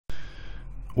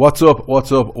What's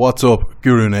up,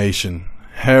 Guru Nation?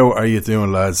 How are you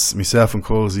doing, lads? Myself and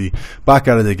Cozy back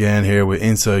at it again here with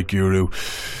Inside Guru.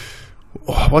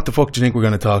 What the fuck do you think we're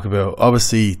going to talk about?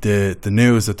 Obviously, the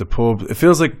news at the pub. It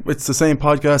feels like it's the same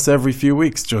podcast every few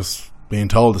weeks, just being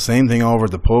told the same thing over.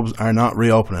 The pubs are not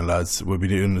reopening, lads. We'll be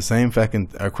doing the same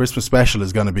fucking... Our Christmas special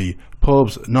is going to be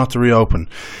pubs not to reopen.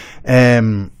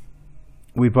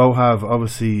 We both have,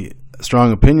 obviously,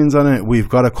 strong opinions on it. We've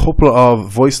got a couple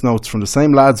of voice notes from the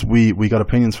same lads we got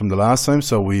opinions from the last time.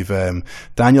 So we've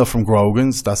Daniel from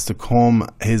Grogan's, that's to come,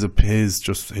 his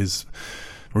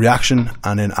reaction,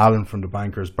 and then Alan from the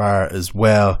Bankers Bar as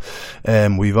well.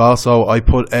 We've also, I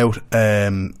put out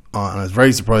and I was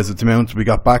very surprised at the amount we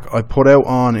got back. I put out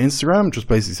on Instagram, just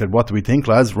basically said, what do we think,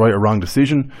 lads, right or wrong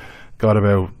decision? Got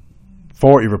about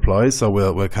 40 replies, so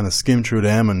we'll kind of skim through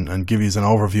them and give you an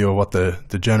overview of what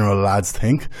the general lads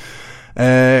think.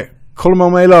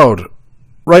 Cullimore Mayload,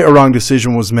 right or wrong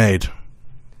decision was made?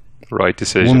 Right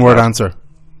decision. One word answer.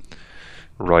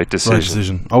 Right decision. Right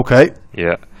decision. Okay.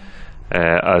 Yeah.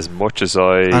 As much as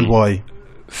I and why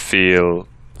feel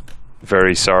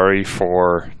very sorry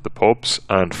for the pubs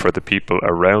and for the people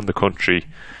around the country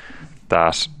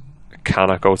that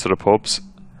cannot go to the pubs,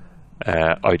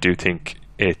 I do think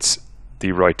it's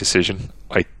the right decision.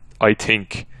 I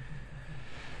think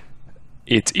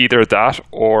it's either that,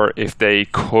 or if they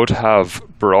could have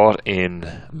brought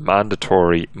in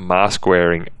mandatory mask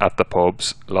wearing at the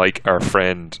pubs, like our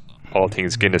friend All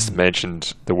Things Guinness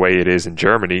mentioned the way it is in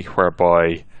Germany,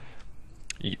 whereby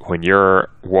when you're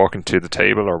walking to the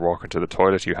table or walking to the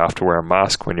toilet, you have to wear a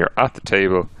mask. When you're at the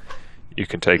table, you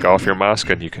can take off your mask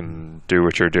and you can do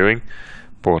what you're doing,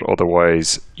 but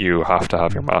otherwise you have to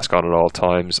have your mask on at all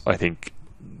times. I think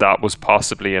that was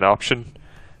possibly an option.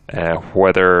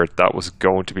 Whether that was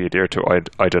going to be adhered to,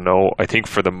 I don't know. I think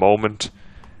for the moment,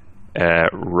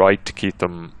 right to keep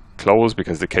them closed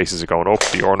because the cases are going up,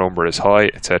 the R number is high,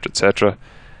 etc., etc.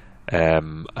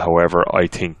 However, I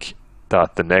think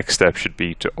that the next step should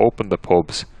be to open the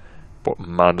pubs, but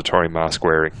mandatory mask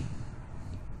wearing.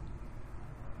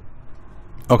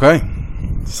 Okay,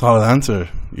 solid answer.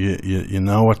 You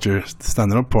know what you're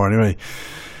standing up for anyway.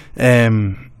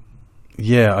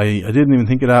 Yeah, I didn't even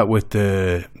think of that with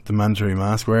the mandatory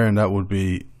mask wearing. That would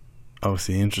be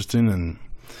obviously interesting. And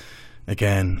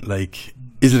again, like,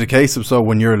 is it a case of, so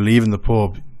when you're leaving the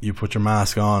pub, you put your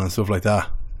mask on and stuff like that?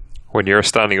 When you're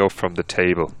standing up from the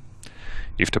table,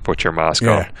 you have to put your mask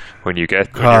on. When you're going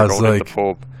in the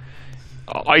pub,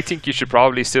 I think you should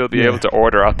probably still be able to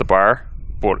order at the bar,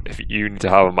 but if you need to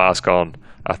have a mask on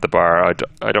at the bar,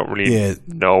 I don't really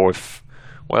know if...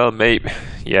 Well, maybe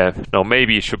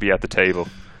it should be at the table,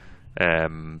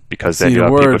 because then you have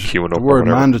people queuing up.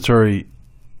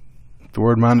 The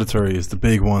word mandatory is the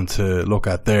big one to look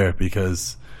at there,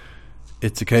 because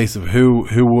it's a case of who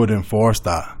would enforce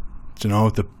that. You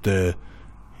know,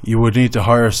 you would need to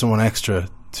hire someone extra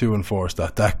to enforce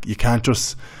that. That you can't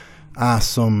just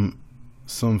ask some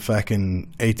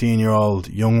fucking 18-year-old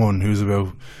young one who's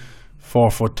about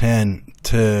 4'10"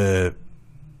 to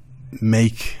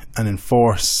make and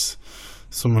enforce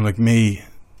someone like me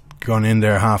going in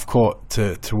there half cut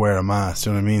to wear a mask. Do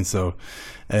you know what I mean? So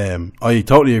I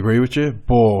totally agree with you,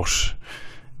 but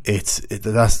that's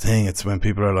the thing. It's when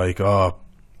people are like, oh,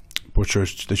 but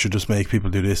they should just make people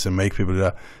do this and make people do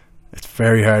that. It's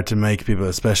very hard to make people,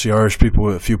 especially Irish people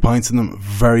with a few pints in them,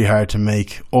 very hard to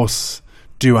make us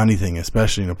do anything,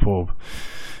 especially in a pub.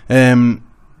 I'm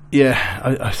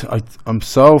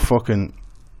so fucking...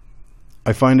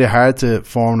 I find it hard to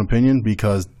form an opinion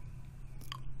because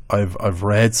I've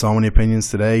read so many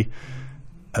opinions today.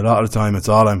 A lot of the time it's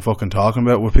all I'm fucking talking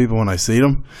about with people when I see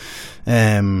them.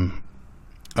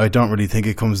 I don't really think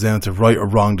it comes down to right or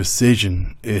wrong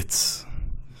decision. There's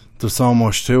so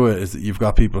much to it. You've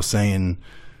got people saying,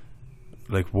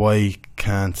 like, why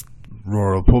can't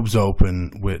rural pubs open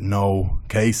with no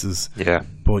cases? Yeah.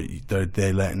 But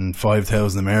they're letting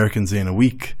 5,000 Americans in a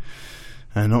week.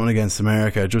 And nothing against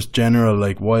America, just general,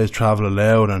 like, why is travel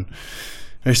allowed? And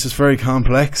it's just very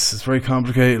complex. It's very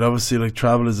complicated. Obviously, like,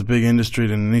 travel is a big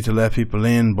industry and they need to let people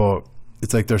in, but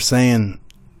it's like they're saying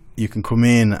you can come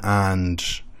in and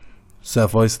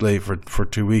self-isolate for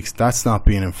 2 weeks. That's not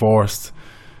being enforced.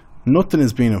 Nothing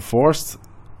is being enforced,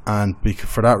 and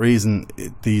for that reason,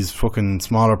 these fucking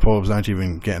smaller pubs aren't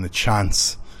even getting a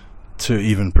chance to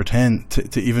even pretend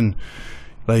to even,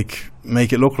 like,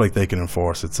 make it look like they can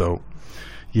enforce it. So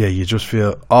yeah, you just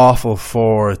feel awful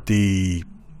for the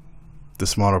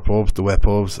smaller pubs, the wet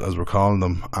pubs as we're calling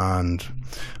them. And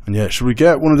yeah, should we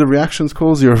get one of the reactions,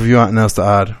 Cozy, or have you anything else to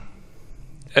add?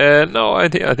 No, I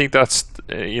think that's,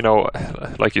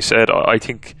 like you said, I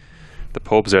think the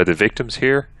pubs are the victims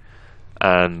here.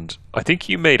 And I think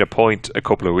you made a point a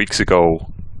couple of weeks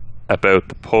ago about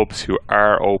the pubs who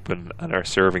are open and are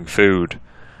serving food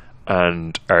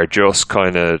and are just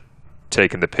kind of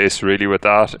taking the piss really with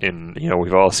that.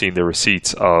 We've all seen the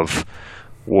receipts of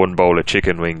one bowl of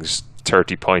chicken wings,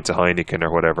 30 pints of Heineken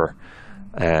or whatever.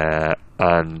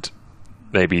 And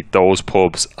maybe those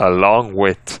pubs, along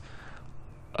with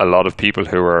a lot of people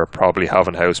who are probably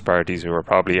having house parties who are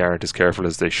probably aren't as careful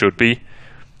as they should be,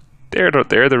 they're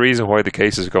the reason why the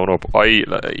cases are going up.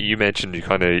 You mentioned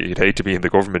you'd hate to be in the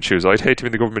government shoes. I'd hate to be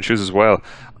in the government shoes as well.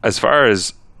 As far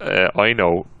as I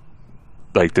know,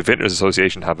 like the Vintners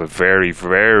Association have a very,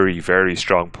 very, very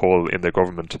strong pull in the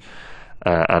government,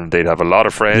 and they'd have a lot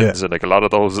of friends, and like a lot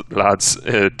of those lads,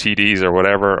 TDs or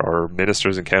whatever, or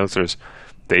ministers and councillors,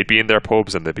 they'd be in their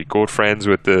pubs and they'd be good friends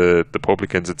with the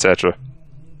publicans, etc.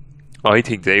 I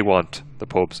think they want the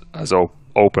pubs as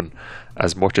open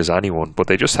as much as anyone, but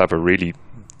they just have a really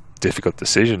difficult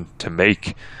decision to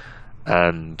make.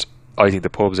 And I think the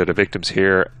pubs are the victims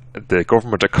here. The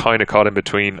government are kind of caught in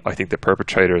between. I think the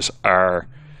perpetrators are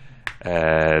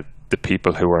the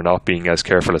people who are not being as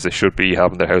careful as they should be,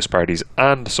 having their house parties,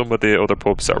 and some of the other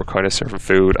pubs that were kind of serving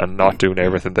food and not doing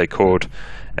everything they could.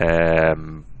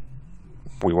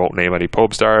 We won't name any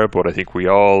pubs there, but I think we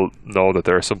all know that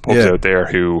there are some pubs out there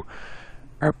who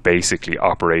are basically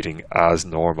operating as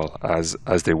normal as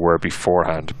they were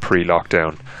beforehand,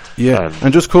 pre-lockdown. Yeah,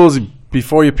 and just Cozy,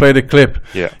 before you play the clip,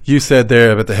 you said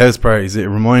there about the house parties, it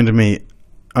reminded me,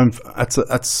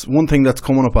 that's one thing that's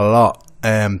coming up a lot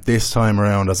this time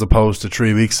around as opposed to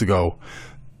 3 weeks ago.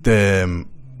 The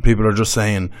people are just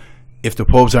saying if the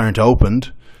pubs aren't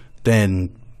opened,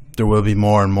 then there will be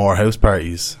more and more house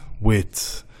parties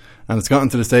and it's gotten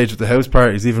to the stage with the house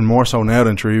parties even more so now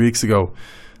than 3 weeks ago.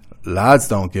 Lads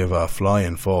don't give a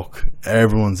flying fuck.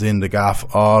 Everyone's in the gaff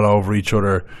all over each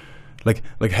other.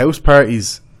 Like house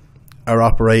parties are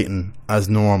operating as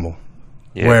normal,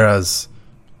 whereas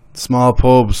small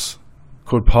pubs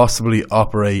could possibly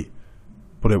operate,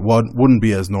 but it wouldn't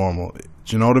be as normal.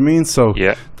 Do you know what I mean? So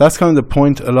that's kind of the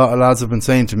point a lot of lads have been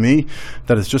saying to me,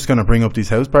 that it's just going to bring up these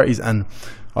house parties. And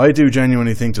I do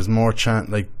genuinely think there's more chance,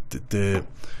 like the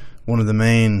one of the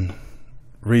main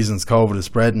reasons COVID is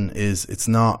spreading is it's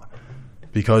not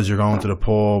because you're going to the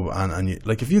pub and you,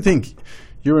 like, if you think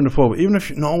you're in the pub, even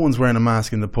if no one's wearing a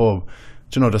mask in the pub,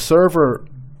 the server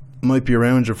might be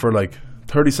around you for like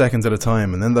 30 seconds at a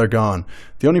time and then they're gone.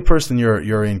 The only person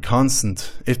you're in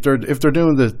constant, if they're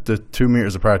doing the 2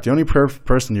 meters apart, the only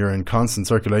person you're in constant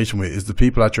circulation with is the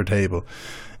people at your table.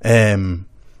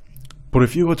 But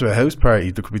if you go to a house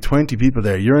party, there could be 20 people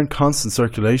there. You're in constant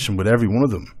circulation with every one of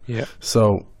them. Yeah.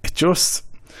 So it just,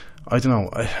 I don't know.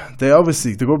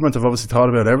 The government have obviously thought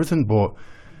about everything, but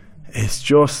it's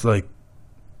just like,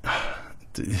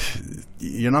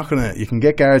 you're not gonna. You can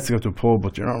get guards to go to a pub,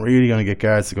 but you're not really gonna get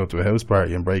guards to go to a house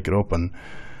party and break it up and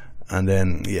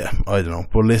then I don't know.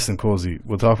 But listen, Cozy,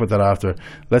 we'll talk about that after.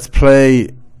 Let's play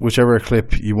whichever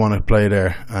clip you want to play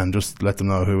there, and just let them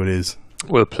know who it is.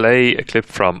 We'll play a clip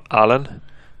from Alan,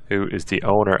 who is the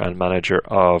owner and manager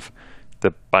of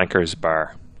the Bankers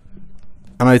Bar.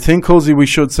 And I think, Cozy, we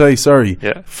should say,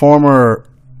 former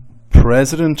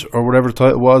president or whatever the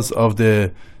title was of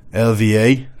the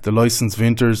LVA, the Licensed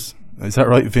Vintners. Is that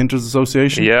right? Vintners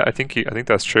Association? Yeah, I think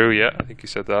that's true. Yeah, I think he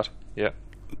said that. Yeah.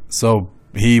 So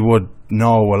he would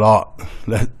know a lot.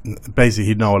 Basically,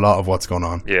 he'd know a lot of what's going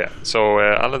on. Yeah. So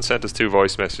Alan sent us 2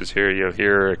 voice messages here. You'll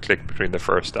hear a click between the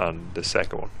first and the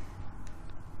second one.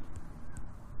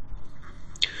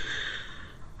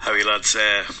 How are you, lads?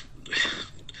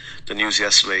 The news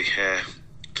yesterday,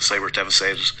 to say we're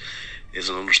devastated is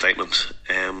an understatement.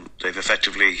 They've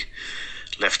effectively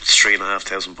left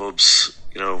 3,500 pubs.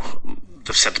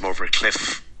 They've sent them over a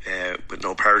cliff with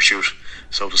no parachute,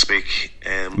 so to speak.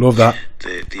 Love that.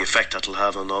 The effect that'll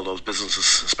have on all those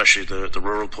businesses, especially the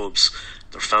rural pubs,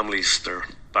 their families, their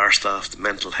bar staff, the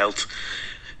mental health,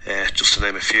 just to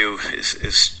name a few,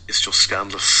 is just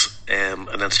scandalous. And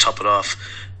then to top it off,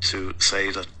 to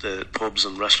say that the pubs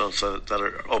and restaurants that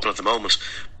are open at the moment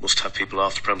must have people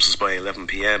off the premises by 11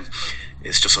 p.m.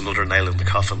 is just another nail in the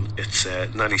coffin. It's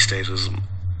nanny statism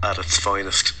at its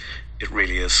finest. It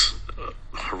really is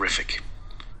horrific.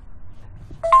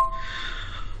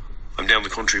 I'm down the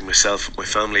country myself with my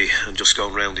family, and just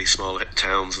going around these small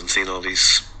towns and seeing all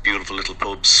these beautiful little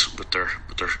pubs with their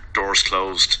doors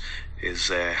closed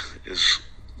is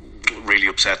really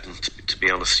upsetting, to be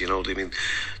honest. I mean,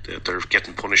 they're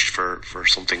getting punished for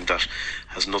something that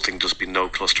has nothing. There's been no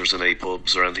clusters in any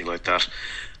pubs or anything like that.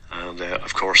 And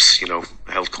of course,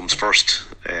 health comes first.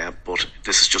 But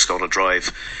this is just going to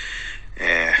drive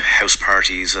house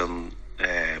parties and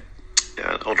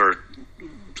other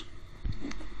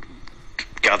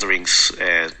gatherings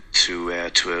to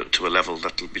a level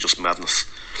that'll be just madness.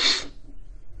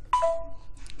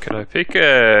 Can I pick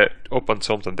up on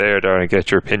something there, Darren, and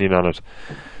get your opinion on it?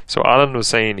 So Alan was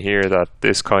saying here that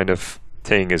this kind of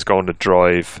thing is going to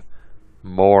drive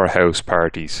more house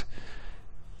parties.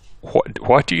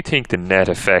 What do you think the net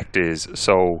effect is?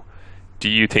 So do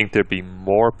you think there'd be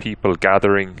more people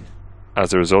gathering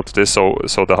as a result of this? So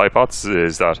the hypothesis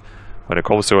is that when it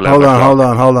comes to 11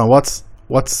 o'clock... Hold on.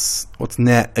 What's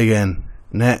net again?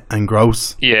 Net and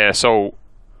gross? Yeah, so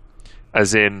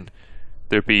as in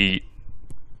there'd be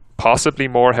possibly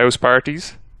more house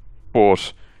parties,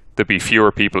 but there'd be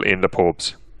fewer people in the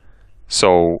pubs.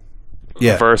 So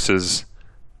versus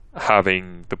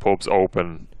having the pubs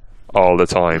open all the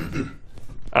time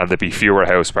and there'd be fewer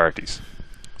house parties.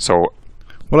 So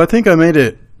well, I think I made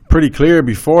it pretty clear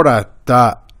before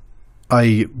that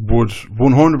I would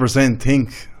 100%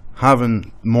 think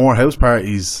having more house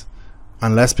parties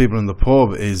and less people in the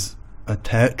pub is a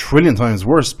trillion times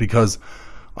worse, because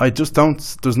I just don't,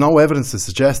 there's no evidence to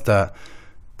suggest that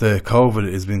the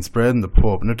COVID is being spread in the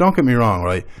pub. Now, don't get me wrong,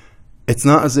 right? It's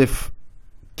not as if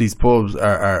these pubs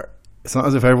are it's not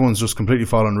as if everyone's just completely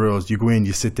following rules. You go in,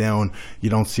 you sit down, you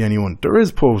don't see anyone. There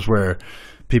is pubs where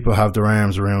people have their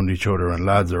arms around each other and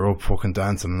lads are up fucking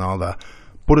dancing and all that.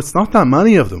 But it's not that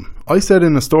many of them. I said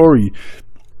in a story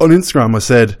on Instagram, I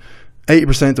said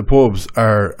 80% of pubs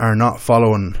are not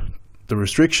following the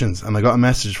restrictions, and I got a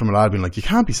message from a lad being like, you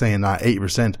can't be saying that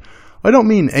 80%. I don't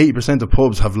mean 80% of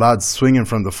pubs have lads swinging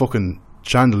from the fucking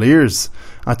chandeliers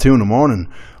at 2 a.m.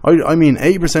 I mean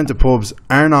 80% of pubs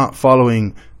are not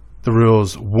following the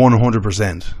rules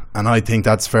 100%, and I think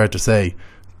that's fair to say.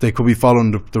 They could be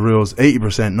following the rules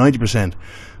 80%, 90%,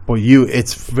 but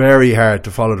it's very hard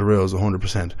to follow the rules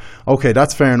 100%. Okay,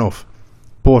 that's fair enough.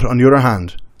 But on the other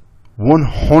hand,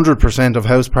 100% of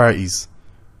house parties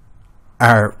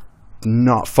are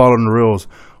not following the rules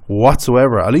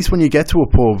whatsoever. At least when you get to a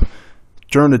pub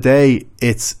during the day,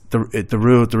 it's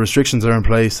the restrictions are in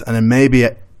place, and then maybe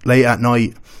late at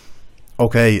night,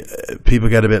 okay, people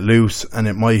get a bit loose and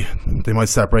they might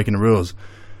start breaking the rules.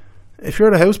 If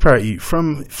you're at a house party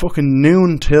from fucking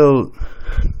noon till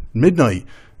midnight,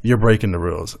 you're breaking the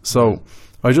rules. So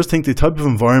I just think the type of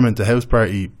environment the house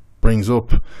party brings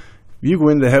up, you go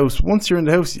in the house, once you're in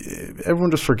the house,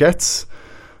 everyone just forgets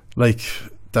like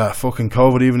that fucking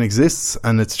COVID even exists,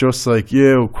 and it's just like,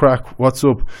 yo, crack, what's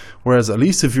up? Whereas at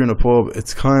least if you're in a pub,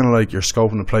 it's kind of like you're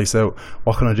scoping the place out.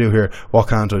 What can I do here? What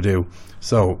can't I do?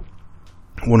 So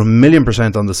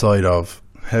 1,000,000% on the side of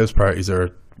house parties are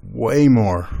way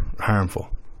more harmful.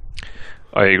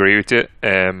 I agree with you.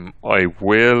 I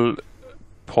will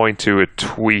point to a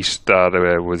tweet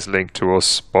that was linked to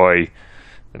us by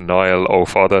Niall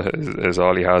O'Fodda, is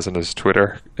all he has on his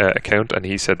Twitter account, and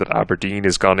he said that Aberdeen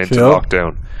has gone into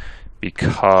lockdown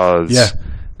because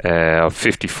of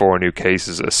 54 new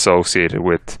cases associated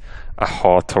with a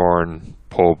Hawthorne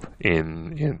pub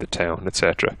in the town,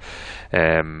 etc.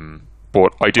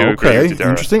 But I do agree with you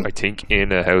there. I think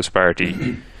in a house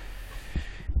party,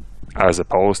 as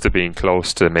opposed to being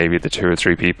close to maybe the 2 or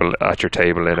 3 people at your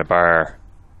table in a bar,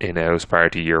 in a house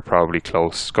party you're probably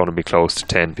going to be close to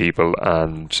 10 people,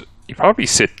 and you probably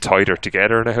sit tighter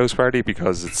together in a house party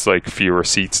because it's like fewer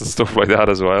seats and stuff like that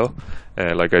as well.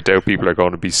 Like I doubt people are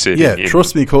going to be sitting in,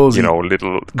 trust me, Cozy,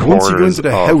 little corners you go into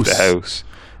the house.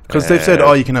 Because they've said,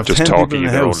 you can have 10 people in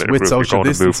the house with social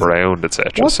distancing. Move around,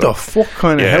 etc. What the fuck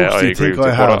kind of house do you think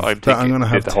I have that I'm going to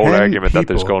have the whole argument people that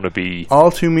there's going to be all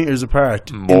 2 meters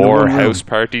apart, more house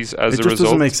parties as a result? It just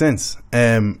doesn't make sense.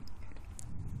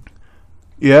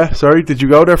 Yeah, sorry, did you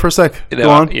go there for a sec? Go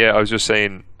on. Yeah, I was just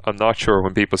saying, I'm not sure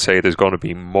when people say there's going to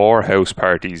be more house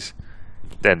parties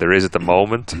than there is at the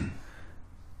moment.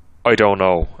 I don't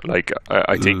know. Like,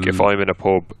 I think if I'm in a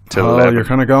pub till 11... you're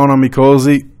kind of going on me,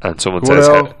 Cozy. And someone says...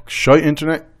 shite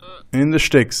internet in the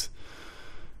sticks.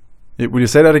 Will you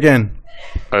say that again?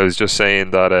 I was just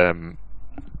saying that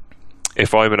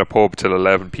if I'm in a pub till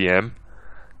 11 p.m,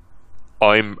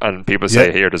 and people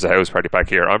say, here, there's a house party back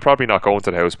here, I'm probably not going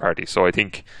to the house party. So I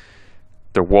think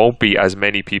there won't be as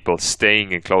many people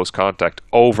staying in close contact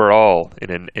overall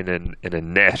in a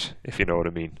net, if you know what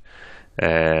I mean.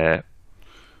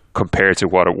 Compared to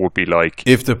what it would be like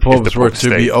if the pubs were to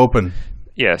be open.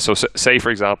 Yeah, so say for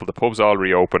example the pubs all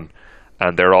reopen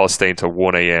and they're all staying till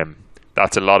 1 a.m.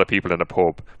 That's a lot of people in a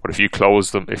pub. But if you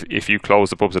close them, if you close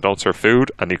the pubs that don't serve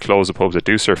food and you close the pubs that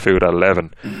do serve food at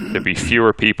 11, there'd be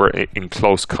fewer people in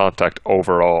close contact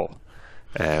overall.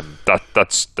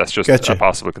 That's just a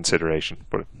possible consideration.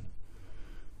 But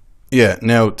yeah,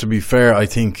 now to be fair, I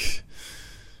think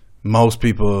most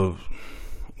people,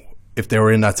 if they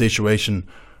were in that situation,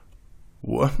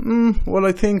 well,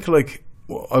 I think, like,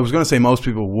 I was going to say most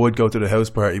people would go to the house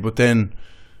party, but then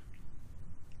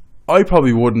I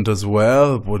probably wouldn't as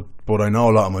well, but I know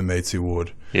a lot of my mates who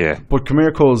would. Yeah. But come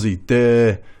here, Cozy,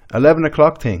 the 11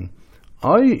 o'clock thing,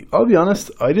 I'll be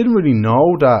honest, I didn't really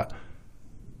know that.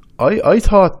 I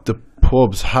thought the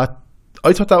pubs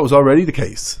I thought that was already the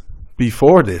case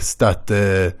before this, that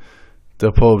the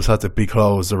pubs had to be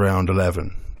closed around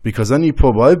 11. Because any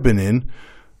pub I've been in,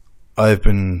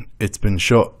 it's been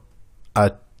shut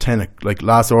at 10, like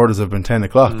last orders have been 10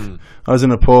 o'clock. I was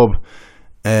in a pub,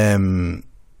 a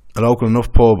local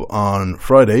enough pub on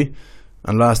Friday,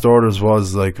 and last orders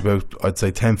was like about, I'd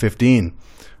say 10:15.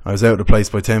 I was out of the place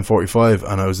by 10:45,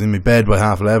 and I was in my bed by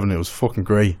 11:30. It was fucking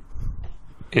great.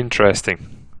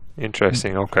 Interesting.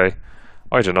 Okay.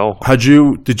 I don't know.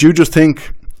 Did you just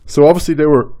think, so obviously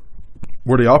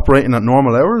were they operating at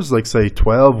normal hours, like say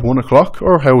 12, 1 o'clock,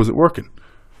 or how was it working?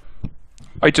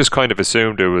 I just kind of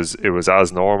assumed it was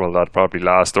as normal, that probably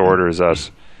last orders at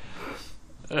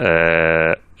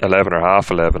 11 or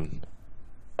half 11,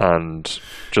 and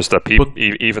just that people,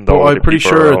 even though I'm pretty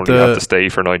people sure only had to stay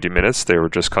for 90 minutes, they were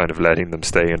just kind of letting them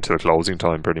stay until closing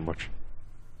time, pretty much.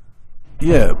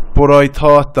 Yeah, but I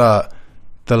thought that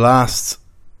the last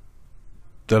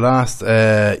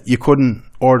you couldn't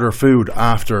order food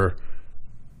after,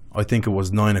 I think it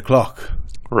was 9 o'clock.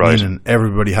 Right. Meaning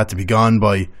everybody had to be gone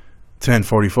by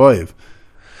 10:45.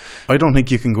 I don't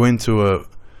think you can go into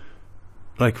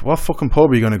what fucking pub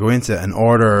are you going to go into and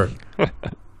order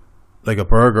like a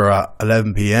burger at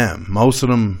 11 p.m. Most of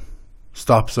them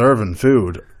stop serving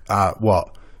food at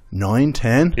 9,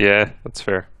 10? Yeah, that's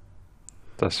fair.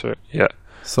 Yeah.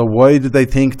 So why did they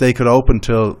think they could open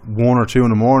till 1 or 2 in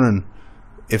the morning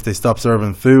if they stop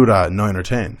serving food at 9 or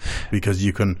 10? Because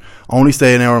you can only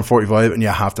stay an hour and 45 and you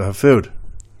have to have food.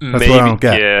 That's what I don't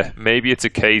get. Yeah, maybe it's a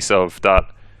case of that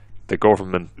the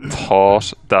government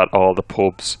thought that all the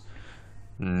pubs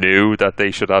knew that they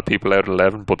should have people out at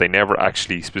 11, but they never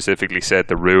actually specifically said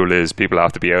the rule is people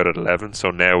have to be out at 11. So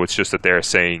now it's just that they're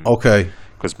saying, okay,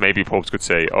 because maybe pubs could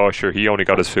say, oh sure, he only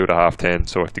got his food at 10:30,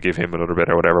 so I have to give him another bit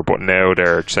or whatever, but now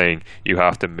they're saying you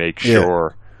have to make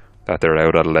sure that they're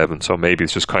out at 11. So maybe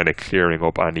it's just kind of clearing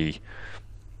up any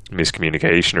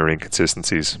miscommunication or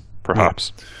inconsistencies,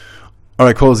 perhaps. Yeah. All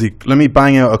right, Cozy, let me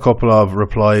bang out a couple of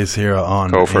replies here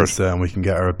on Insta and we can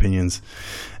get our opinions.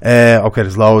 Okay,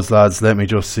 there's loads, lads. Let me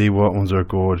just see what ones are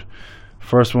good.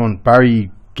 First one, Barry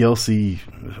Gilsey.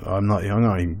 I'm not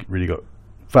even really good.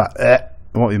 I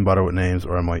won't even bother with names,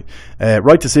 or I might.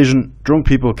 Right decision. Drunk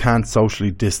people can't socially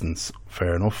distance.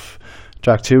 Fair enough.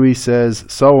 Jack Toohey says,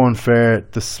 so unfair.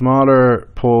 The smaller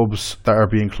pubs that are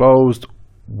being closed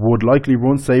would likely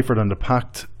run safer than the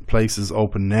packed places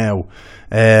open now.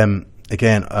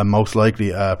 Again, most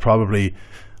likely, probably,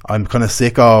 I'm kind of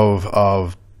sick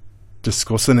of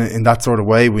discussing it in that sort of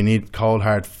way. We need cold,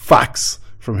 hard facts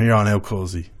from here on out,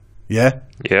 Cozy. Yeah?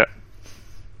 Yeah.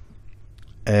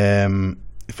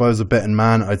 If I was a betting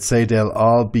man, I'd say they'll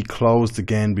all be closed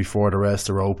again before the rest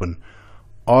are open.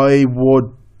 I'd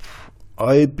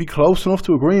be close enough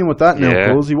to agreeing with that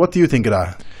now, Cozy. What do you think of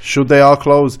that? Should they all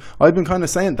close? I've been kind of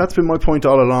saying, that's been my point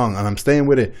all along, and I'm staying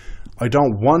with it. I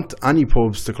don't want any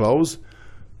pubs to close,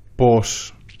 but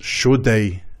should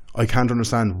they? I can't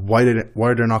understand why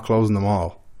they're not closing them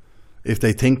all. If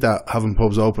they think that having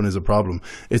pubs open is a problem,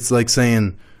 it's like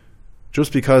saying,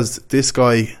 just because this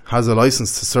guy has a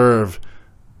license to serve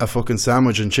a fucking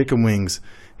sandwich and chicken wings,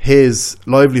 his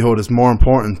livelihood is more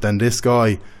important than this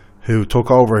guy who took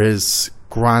over his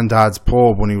granddad's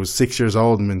pub when he was 6 years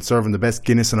old and been serving the best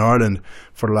Guinness in Ireland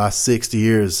for the last 60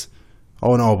 years.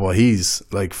 Oh no, but he's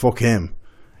like, fuck him.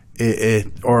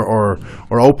 Or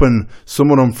open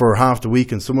some of them for half the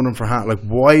week and some of them for half. Like,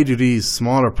 why do these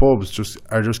smaller pubs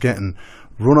are just getting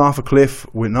run off a cliff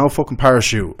with no fucking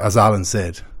parachute, as Alan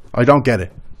said? I don't get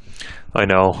it. I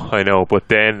know. But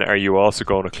then, are you also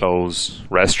going to close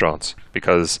restaurants?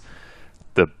 Because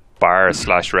the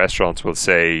bar/restaurants will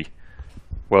say,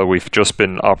 well, we've just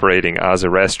been operating as a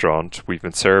restaurant. We've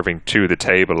been serving to the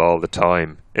table all the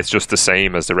time. It's just the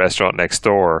same as the restaurant next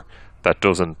door that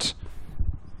doesn't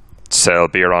sell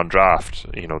beer on draft.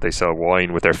 You know, they sell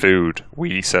wine with their food.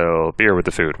 We sell beer with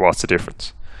the food. What's the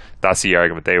difference? That's the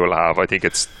argument they will have. I think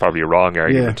it's probably a wrong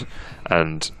argument. Yeah.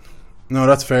 And no,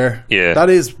 that's fair. Yeah, that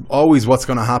is always what's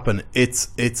going to happen. It's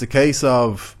a case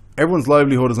of everyone's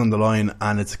livelihood is on the line,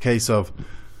 and it's a case of,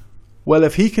 well,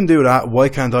 if he can do that, why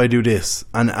can't I do this?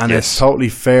 And yes, it's totally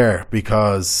fair,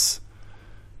 because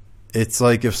it's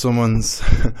like if someone's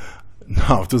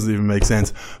No, it doesn't even make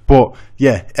sense. But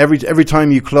yeah, every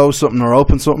time you close something or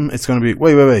open something, it's going to be,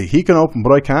 wait, he can open,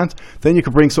 but I can't. Then you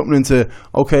can bring something into,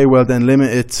 okay, well then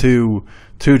limit it to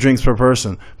 2 drinks per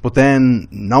person. But then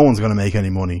no one's going to make any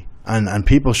money. And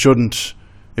people shouldn't,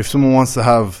 if someone wants to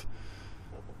have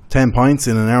 10 pints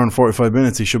in an hour and 45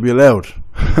 minutes, he should be allowed.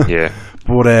 Yeah.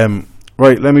 But,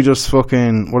 right, let me just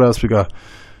fucking, what else we got?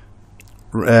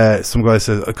 Some guy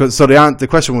says, so the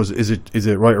question was, is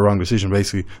it right or wrong decision,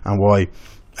 basically, and why?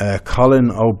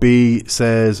 Colin OB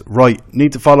says, right,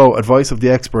 need to follow advice of the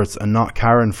experts and not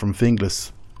Karen from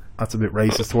Finglas. That's a bit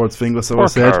racist towards Finglas, I would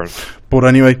have said. But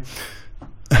anyway,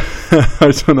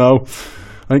 I don't know.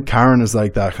 I think Karen is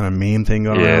like that kind of meme thing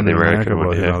going around in America,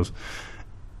 but who knows.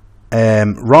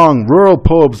 Wrong. Rural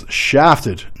pubs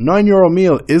shafted. €9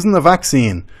 meal isn't a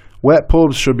vaccine. Wet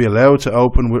pubs should be allowed to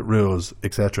open with rules,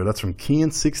 etc. That's from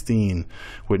Keane16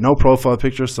 with no profile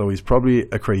picture, so he's probably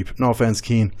a creep. No offense,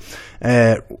 Keane.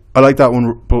 I like that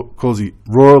one, Cozy.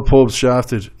 Rural pubs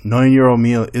shafted. €9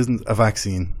 meal isn't a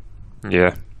vaccine.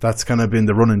 Yeah. That's kind of been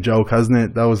the running joke, hasn't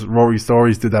it? That was Rory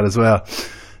Stories did that as well.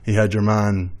 He had your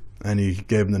man and he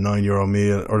gave him the €9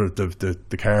 meal, or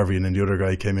the carvey, and then the other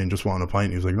guy came in just wanting a pint.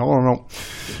 He was like, no.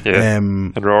 Yeah.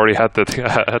 And Rory had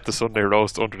the Sunday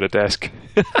roast under the desk.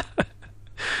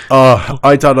 Oh,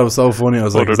 I thought that was so funny. I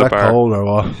was under like, is that cold or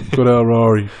what? Good old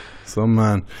Rory. Some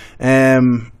man.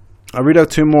 I'll read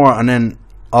out 2 more and then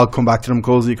I'll come back to them,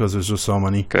 Cozy, because there's just so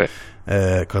many. Okay.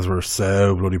 Because we're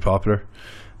so bloody popular.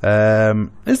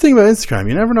 This thing about Instagram,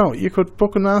 you never know. You could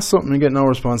fucking ask something and get no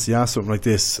response. You ask something like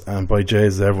this, and by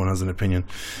Jays, everyone has an opinion.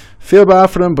 Feel bad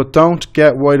for them, but don't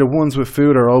get why the ones with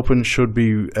food are open. Should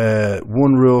be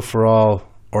one rule for all,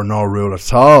 or no rule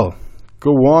at all.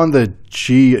 Go on, the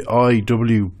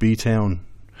GIW town.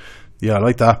 Yeah, I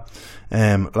like that.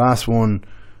 Last one.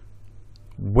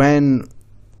 When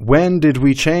did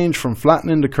we change from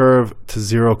flattening the curve to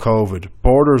zero COVID?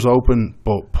 Borders open,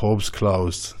 but pubs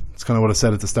closed. That's kind of what I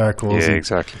said at the start, Cozy. Yeah,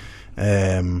 exactly.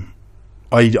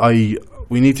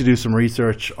 We need to do some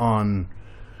research on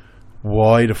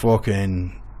why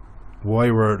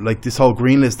we're like this whole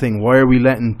green list thing. Why are we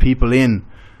letting people in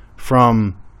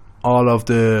from all of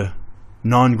the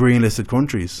non-green listed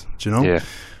countries? Do you know? Yeah,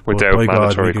 without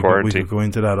mandatory quarantine. We could go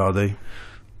into that all day.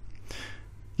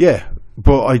 Yeah,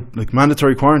 but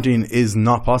mandatory quarantine is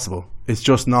not possible. It's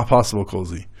just not possible,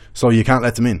 Cozy. So you can't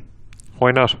let them in. Why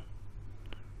not?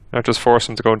 Not just force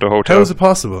them to go into a hotel. How is it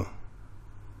possible?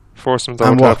 Force them to the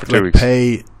hotel for 2 weeks.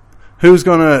 Pay? Who's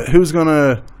gonna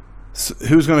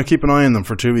keep an eye on them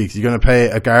for 2 weeks? You're gonna pay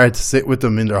a guard to sit with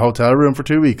them in their hotel room for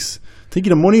 2 weeks? Think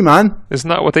of the money, man. Isn't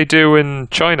that what they do in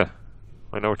China?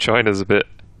 I know China's a bit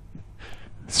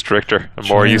stricter and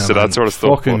more used to that sort of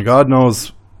stuff. Fucking God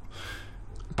knows.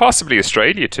 Possibly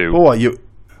Australia too. Oh, what you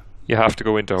have to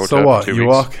go into a hotel. So what? For 2 You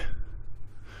weeks. walk.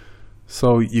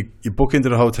 So you book into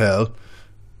the hotel.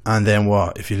 And then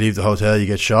what? If you leave the hotel, you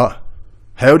get shot.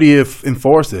 How do you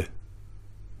enforce it?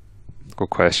 Good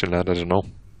question, lad. I don't know.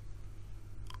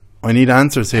 I need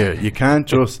answers here. You can't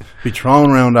just be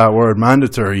throwing around that word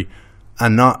mandatory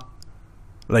and not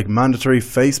mandatory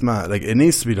face mask. It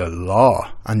needs to be the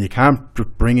law, and you can't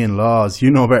bring in laws.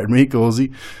 You know better than me,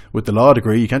 Cozy. With the law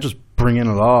degree, you can't just bring in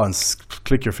a law and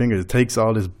click your fingers. It takes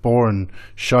all this boring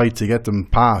shite to get them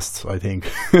passed, I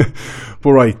think.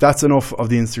 But right, that's enough of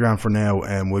the Instagram for now,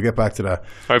 and we'll get back to that.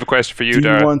 I have a question for you, Darren.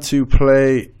 Do you want to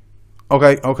play?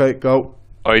 Okay, go.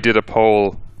 I did a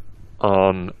poll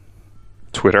on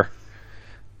Twitter.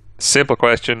 Simple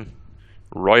question: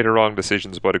 right or wrong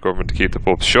decisions by the government to keep the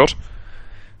pubs shut?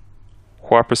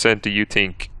 What percent do you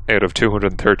think out of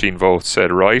 213 votes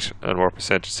said right, and what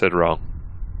percentage said wrong?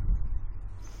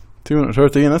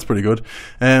 213, that's pretty good.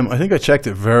 I think I checked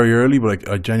it very early, but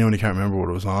I genuinely can't remember what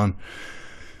it was on.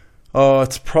 Oh,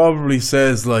 it's probably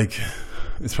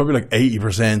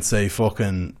 80% say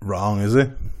fucking wrong, is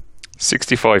it?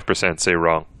 65% say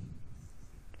wrong.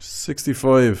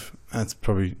 65. That's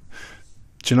probably.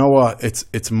 Do you know what?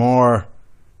 It's more.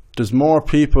 There's more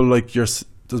people There's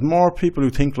more people who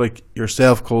think like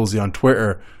yourself, Cozy, on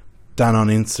Twitter than on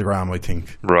Instagram, I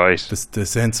think. Right. The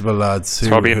sensible lads. It's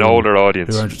probably an older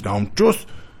audience. Who are just going,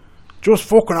 just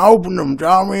fucking open them, do you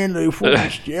know what I mean? They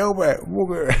fucking stupid.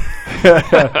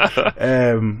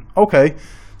 Okay.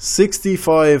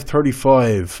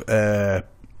 65-35.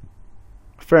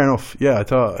 Fair enough. Yeah,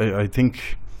 I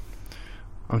think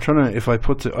I'm trying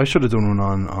to, I should have done one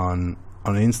on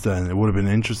Insta, and it would have been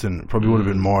interesting. Probably would have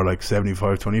been more like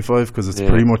 75-25, because it's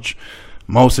pretty much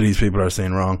most of these people are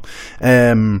saying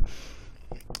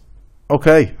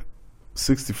okay,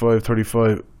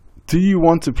 65-35. Do you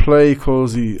want to play,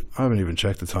 Cozy? I haven't even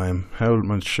checked the time. How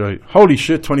much shite? Holy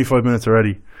shit, 25 minutes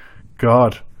already.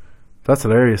 God, that's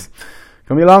hilarious.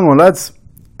 Gonna be a long one, lads.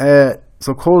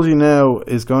 So Cozy now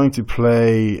is going to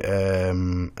play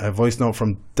a voice note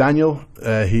from Daniel.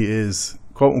 He is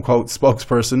quote unquote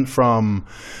spokesperson from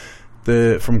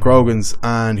Grogan's,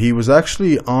 and he was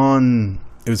actually on.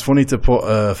 It was funny to put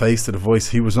a face to the voice.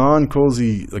 He was on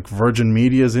Cozy, like Virgin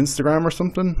Media's Instagram or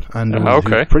something, and he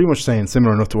was pretty much saying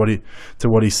similar enough to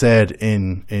what he said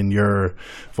in your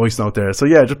voice note there. So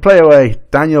yeah, just play away.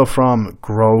 Daniel from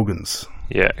Grogan's.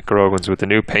 Yeah, Grogan's with the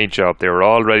new paint job. They were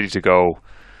all ready to go,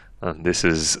 and this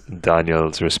is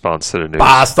Daniel's response to the news.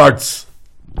 Bastards!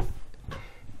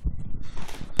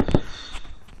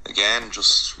 Again,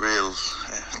 just real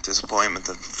disappointment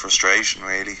and frustration,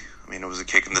 really. I mean, it was a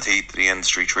kick in the teeth to the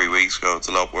industry 3 weeks ago. It's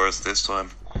a lot worse this time.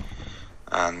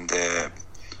 And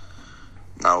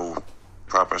now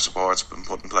proper support's been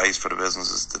put in place for the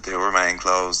businesses that do remain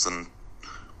closed, and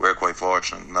we're quite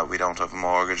fortunate in that we don't have a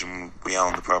mortgage and we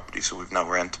own the property, so we've no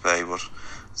rent to pay. But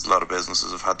there's a lot of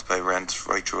businesses have had to pay rent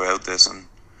right throughout this, and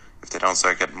if they don't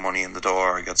start getting money in the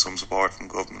door or get some support from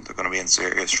government, they're going to be in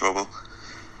serious trouble.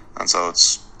 And so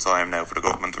it's time now for the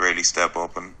government to really step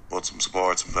up and put some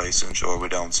supports in place to ensure we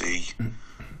don't see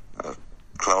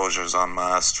closures en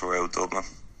masse throughout Dublin.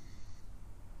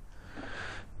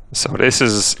 So this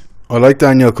is... I like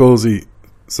Daniel Cozy.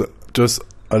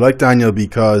 I like Daniel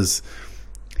because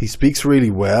he speaks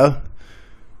really well,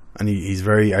 and he's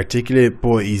very articulate,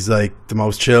 but he's like the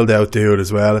most chilled out dude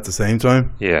as well at the same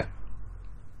time. Yeah.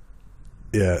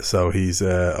 Yeah, so he's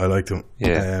I liked him.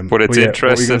 Yeah, but it's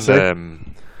interesting.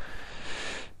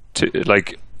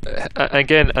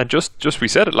 Again, and just we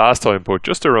said it last time, but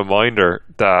just a reminder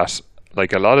that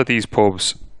like a lot of these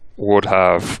pubs would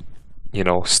have,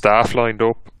 staff lined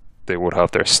up. They would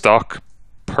have their stock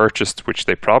purchased, which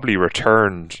they probably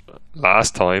returned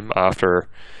last time after,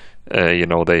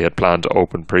 they had planned to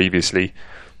open previously.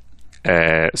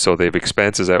 So they have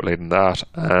expenses outlaid in that,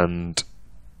 and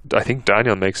I think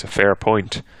Daniel makes a fair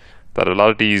point that a lot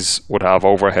of these would have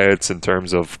overheads in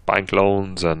terms of bank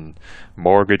loans and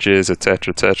mortgages,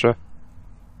 etc.,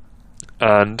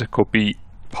 and it could be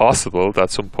possible that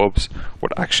some pubs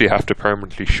would actually have to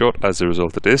permanently shut as a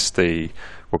result of this. They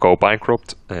would go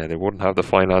bankrupt and they wouldn't have the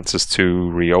finances to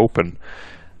reopen.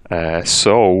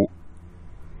 So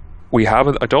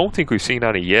I don't think we've seen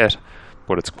any yet,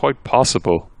 but it's quite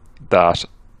possible that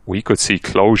we could see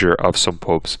closure of some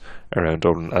pubs around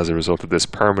Dublin as a result of this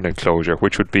permanent closure,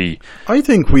 which would be... I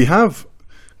think we have.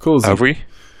 Cozy. Have we?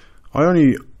 I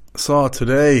only saw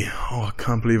today... Oh, I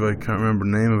can't believe I can't remember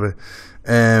the name of it.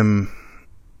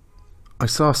 I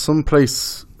saw some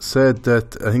place said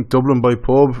that, I think Dublin by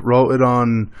Pub wrote it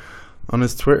on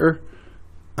his Twitter,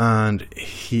 and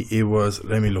it was...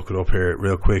 Let me look it up here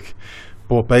real quick.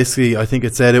 But basically, I think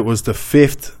it said it was the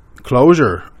 5th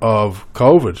closure of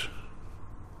COVID.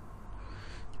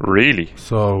 Really?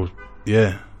 So,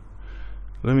 yeah.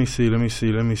 Let me see.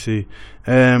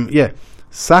 Yeah,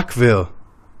 Sackville.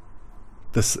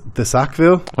 The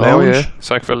Sackville Lounge. Oh, yeah.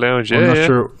 Sackville Lounge, yeah. I'm not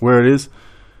sure where it is.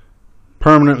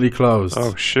 Permanently closed.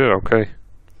 Oh, shit, okay.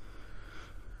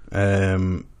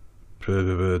 The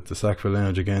Sackville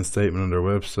Lounge, again, statement on their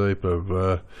website, blah,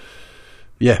 blah.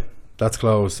 Yeah, that's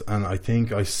closed. And I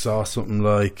think I saw something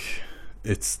like...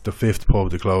 It's the 5th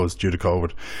pub to close due to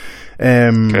COVID.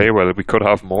 Okay, well, we could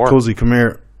have more. Cozy, come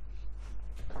here.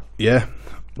 Yeah,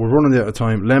 we're running out of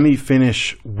time. Let me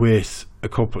finish with a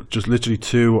couple, just literally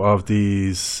 2 of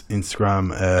these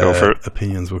Instagram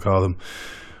opinions, we'll call them.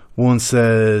 One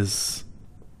says,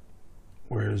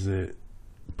 where is it?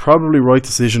 Probably right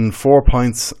decision, 4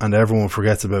 pints and everyone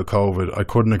forgets about COVID. I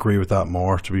couldn't agree with that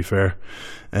more, to be fair.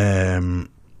 And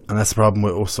that's the problem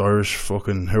with us Irish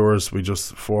fucking hooers.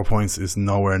 4 points is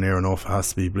nowhere near enough. It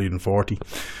has to be bleeding 40.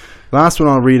 Last one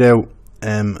I'll read out,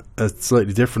 a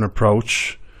slightly different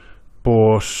approach,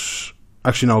 but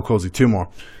actually no, Cozy, 2 more.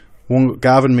 One,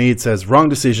 Gavin Mead says, wrong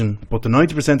decision, but the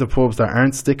 90% of pubs that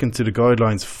aren't sticking to the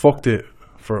guidelines fucked it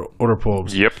for other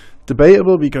pubs. Yep.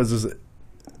 Debatable because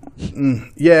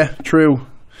yeah, true.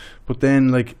 But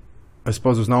then, I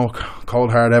suppose there's no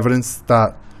cold hard evidence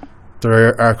that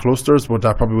there are clusters, but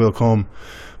that probably will come.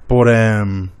 But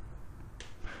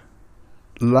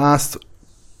last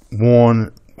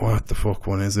one, what the fuck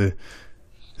one is it?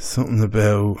 Something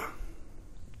about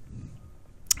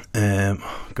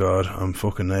God, I'm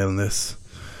fucking nailing this.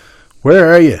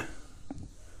 Where are you?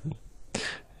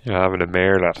 You're having a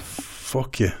mare, lad.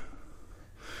 Fuck you.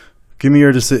 Give me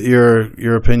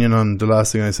your opinion on the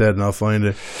last thing I said, and I'll find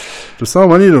it. There's so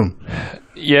many of them.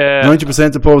 Yeah.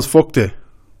 90% of pubs fucked it.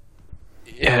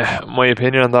 Yeah, my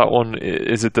opinion on that one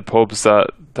is it the pubs that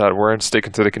weren't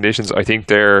sticking to the conditions. I think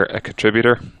they're a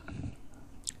contributor,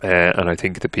 and I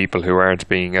think the people who aren't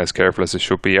being as careful as they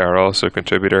should be are also a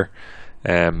contributor.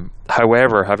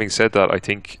 However, having said that, I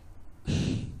think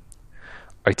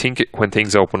when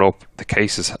things open up, the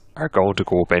cases are going to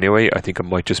go up anyway. I think it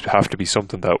might just have to be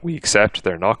something that we accept.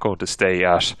 They're not going to stay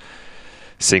at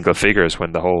single figures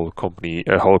when the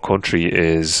whole country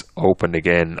is open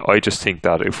again. I just think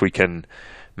that if we can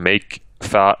make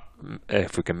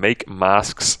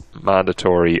masks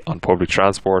mandatory on public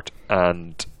transport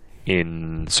and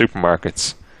in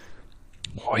supermarkets,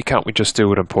 why can't we just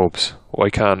do it in pubs? Why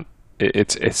can't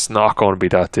it's not going to be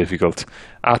that difficult.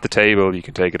 At the table you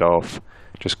can take it off.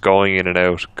 Just going in and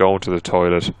out, going to the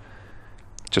toilet,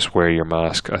 just wear your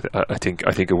mask. I think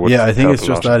it would. Yeah, I think it's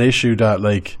just that issue that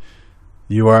like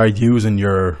you are using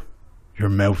your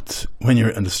mouth when you're,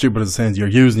 and the stupid as it sounds, you're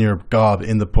using your gob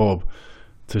in the pub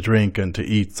to drink and to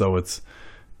eat. So it's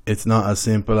not as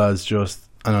simple as just,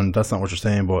 and that's not what you're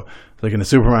saying, but like in a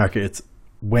supermarket, it's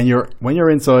when you're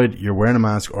inside, you're wearing a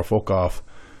mask or fuck off.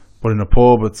 But in a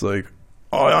pub, it's like,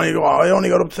 oh, I only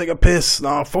got up to take a piss.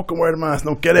 No, fucking wear the mask.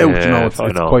 No, get out. Yeah, it's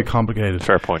quite complicated.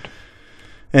 Fair point.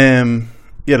 Yeah,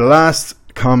 the last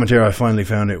comment here I finally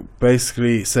found, it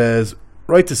basically says,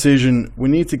 right decision. We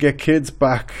need to get kids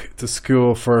back to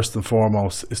school first and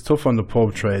foremost. It's tough on the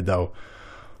pub trade though.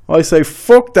 I say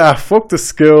fuck that. Fuck the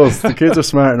schools. The kids are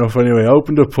smart enough anyway.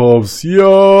 Open the pubs.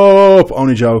 Yup.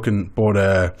 Only joking.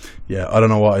 But yeah, I don't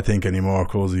know what I think anymore,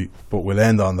 Cozy. But we'll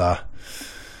end on that.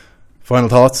 Final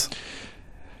thoughts?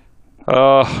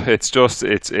 It's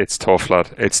tough,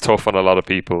 lad. It's tough on a lot of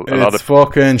people. It's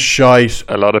fucking shite.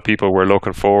 A lot of people were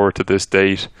looking forward to this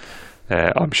date.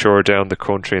 I'm sure down the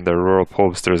country in the rural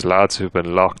pubs there's lads who've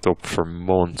been locked up for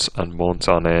months and months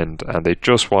on end, and they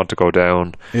just want to go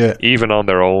down, even on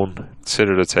their own, sit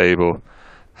at a table,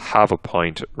 have a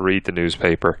pint, read the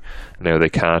newspaper. Now they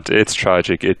can't. It's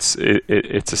tragic. It's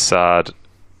a sad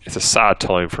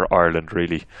time for Ireland,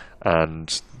 really,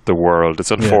 and the world.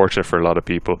 It's unfortunate for a lot of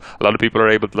people. A lot of people are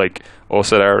able to, like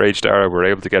us at our age, Dara, we're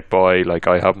able to get by. Like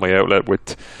I have my outlet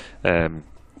with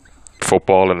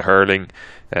football and hurling.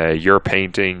 You're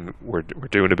painting. We're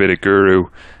doing a bit of guru,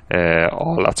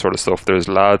 all that sort of stuff. There's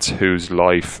lads whose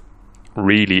life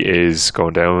really is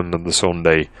going down on the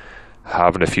Sunday,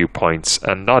 having a few pints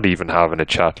and not even having a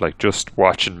chat, like just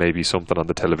watching maybe something on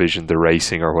the television, the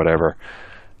racing or whatever.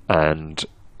 And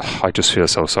I just feel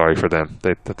so sorry for them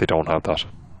that they don't have that.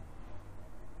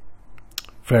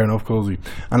 Fair enough, Cozy.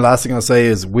 And last thing I'll say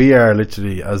is we are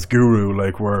literally, as guru,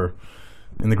 like we're,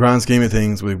 in the grand scheme of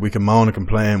things, we can moan and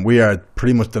complain. We are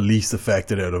pretty much the least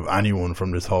affected out of anyone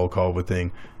from this whole COVID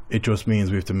thing. It just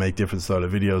means we have to make different style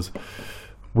of videos.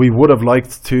 We would have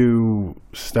liked to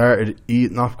start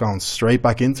not going straight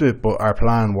back into it, but our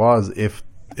plan was if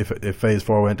phase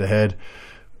 4 went ahead,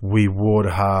 we would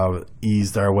have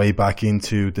eased our way back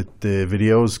into the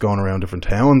videos going around different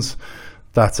towns.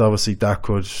 That's obviously, that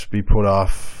could be put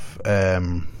off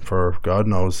for God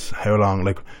knows how long.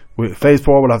 Like phase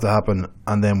 4 will have to happen,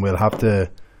 and then we'll have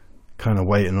to kind of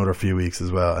wait another few weeks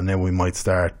as well, and then we might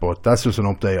start. But that's just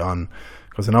an update on,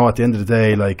 because I know at the end of the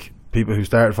day, like people who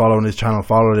started following this channel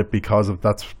followed it because of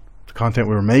that's the content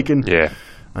we were making. Yeah.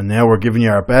 And now we're giving you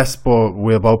our best, but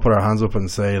we'll both put our hands up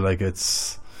and say, like,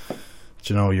 it's,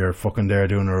 you know, you're fucking there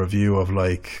doing a review of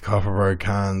like Copperberg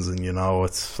cans, and you know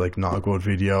it's like not a good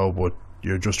video, but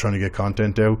you're just trying to get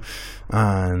content out.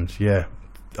 And yeah,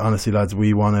 honestly lads,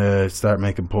 we want to start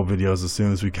making pub videos as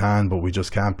soon as we can, but we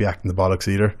just can't be acting the bollocks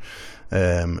either.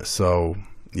 So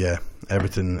yeah,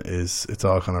 everything is, it's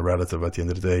all kind of relative at the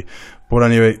end of the day. But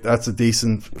anyway, that's a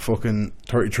decent fucking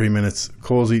 33 minutes.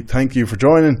 Cozy, thank you for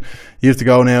joining. You have to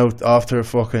go now after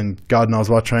fucking God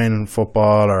knows what training,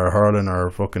 football or hurling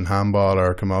or fucking handball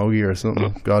or camogie or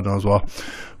something, God knows what.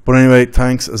 But anyway,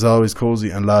 thanks as always, Cozy,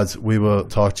 and lads, we will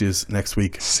talk to you next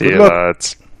week. See you,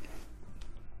 lads.